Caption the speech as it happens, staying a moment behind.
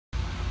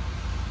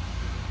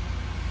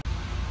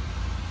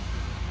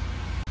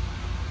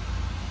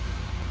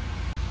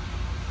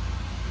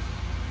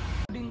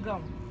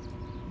ground.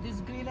 This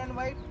green and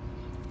white,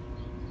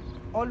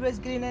 always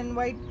green and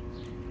white.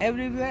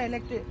 Everywhere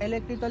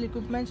electrical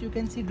equipments you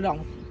can see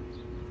ground.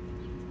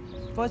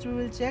 First we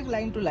will check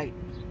line to line.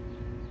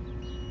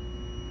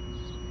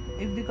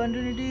 If the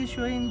continuity is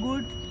showing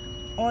good,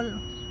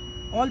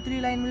 all three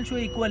lines will show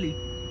equally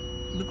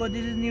because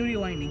this is new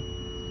rewinding.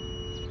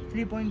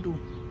 3.2.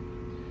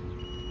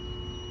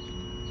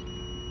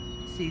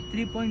 See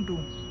 3.2.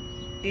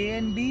 A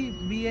and B,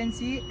 B and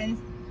C, and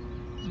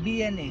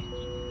B and A.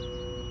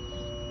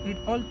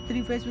 All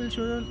three phases will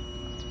show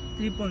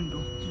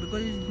 3.2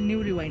 because it's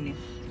new rewinding.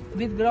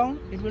 With ground,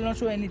 it will not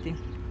show anything.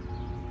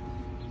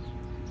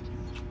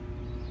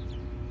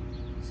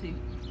 See,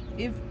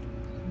 if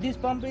this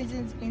pump is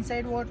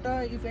inside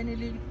water, if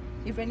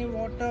any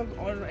water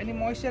or any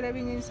moisture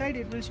having inside,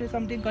 it will show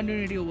something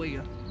continuity over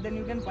here. Then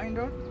you can find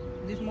out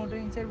this motor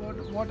inside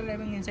water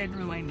having inside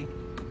rewinding.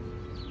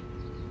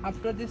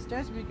 After this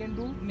test, we can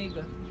do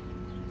Megger.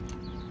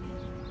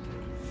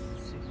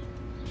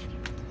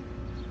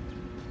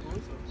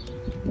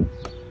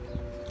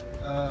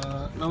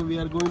 Now we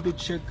are going to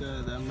check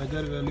the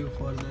Megger value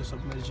for the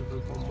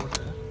submersible pump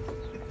motor.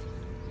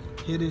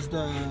 Here is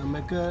the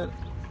Megger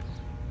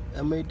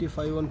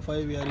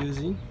M80515 we are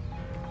using.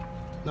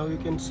 Now you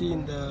can see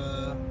in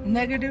the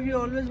negative you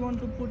always want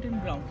to put in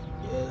ground.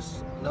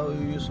 Yes. Now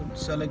you should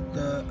select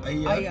the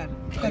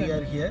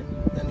IR here.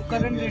 Then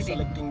Current we are rating.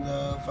 selecting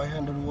the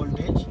 500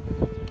 voltage.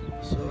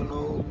 So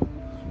now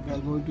we are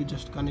going to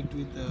just connect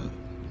with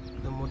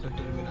the motor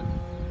terminal.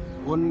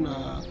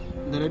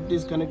 The red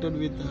is connected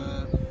with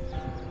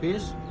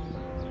base.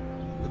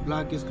 The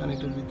black is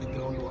connected with the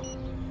ground one.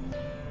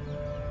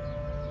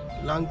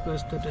 Long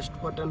press the test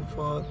button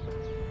for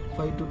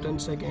 5 to 10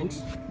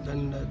 seconds,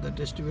 then the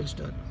test will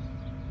start.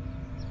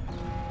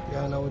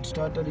 Yeah, now it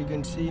started. You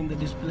can see in the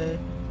display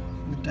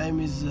the time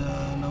is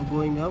now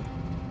going up.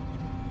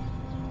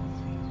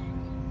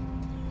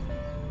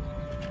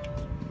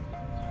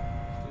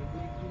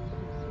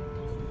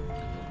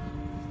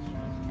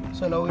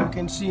 So now you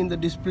can see in the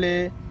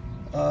display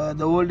the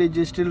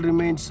voltage still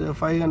remains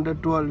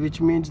 512, which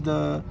means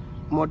the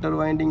motor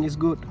winding is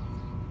good.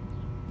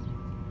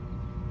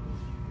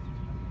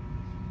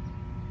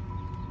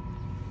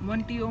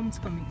 T ohms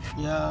coming.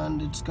 Yeah,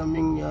 and it's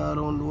coming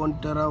around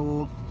 1 tera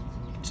ohm.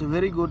 It's a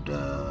very good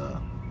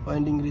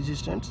winding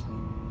resistance.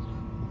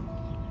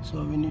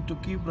 So we need to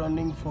keep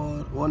running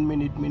for 1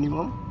 minute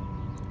minimum.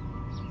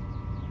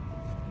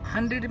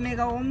 100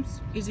 mega ohms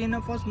is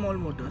enough for small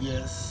motors.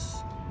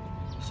 Yes.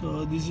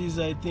 So this is,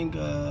 I think,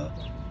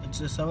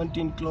 it's a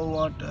 17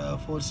 kilowatt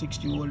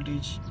 460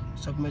 voltage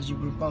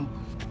submersible pump.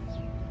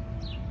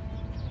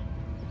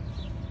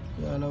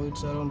 Yeah, now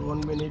it's around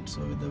 1 minute,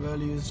 so the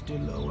value is still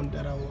 1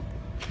 tera ohm.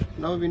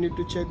 Now we need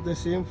to check the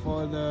same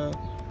for the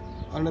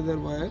another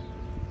wire.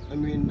 I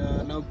mean,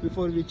 now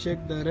before we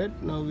check the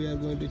red, now we are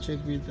going to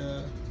check with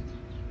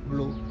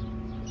blue.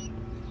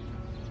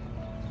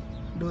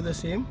 Do the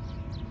same.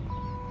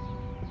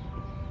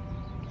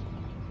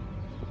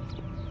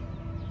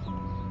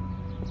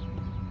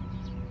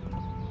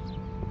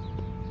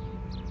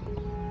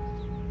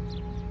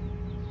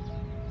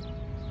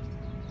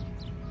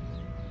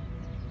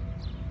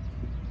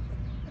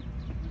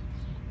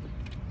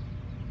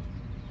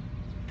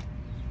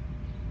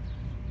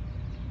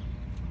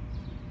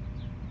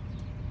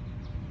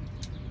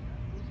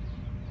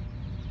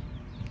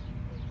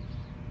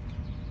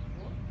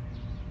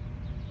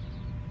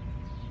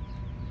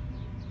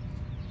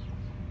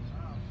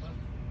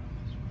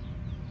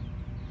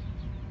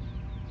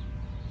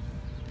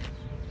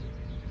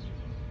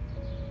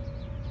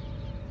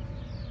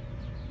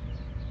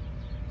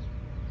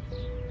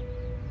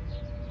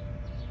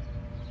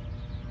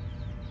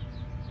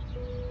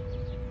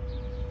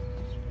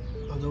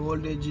 The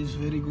voltage is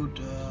very good,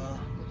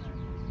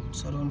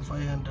 it's around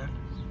 500.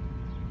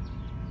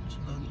 So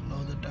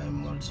now the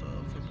time also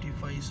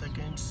 55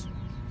 seconds.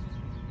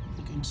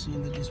 You can see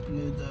in the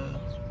display the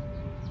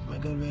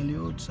Megger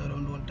value, it's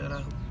around 1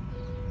 tera.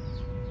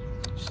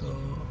 So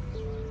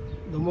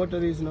the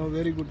motor is now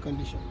very good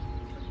condition.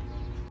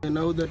 And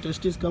now the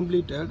test is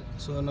completed,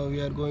 so now we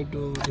are going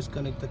to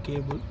disconnect the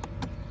cable.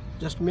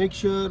 Just make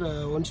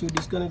sure once you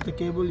disconnect the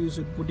cable, you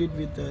should put it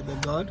with the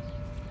guard.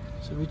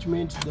 So which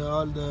means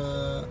all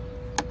the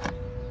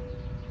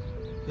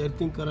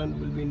earthing current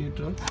will be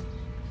neutral.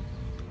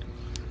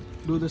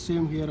 Do the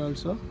same here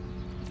also.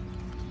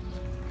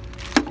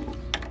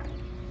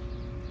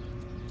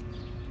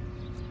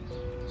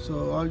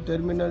 So all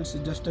terminals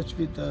just touch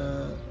with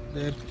the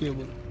earth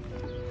cable.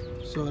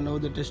 So now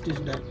the test is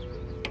done.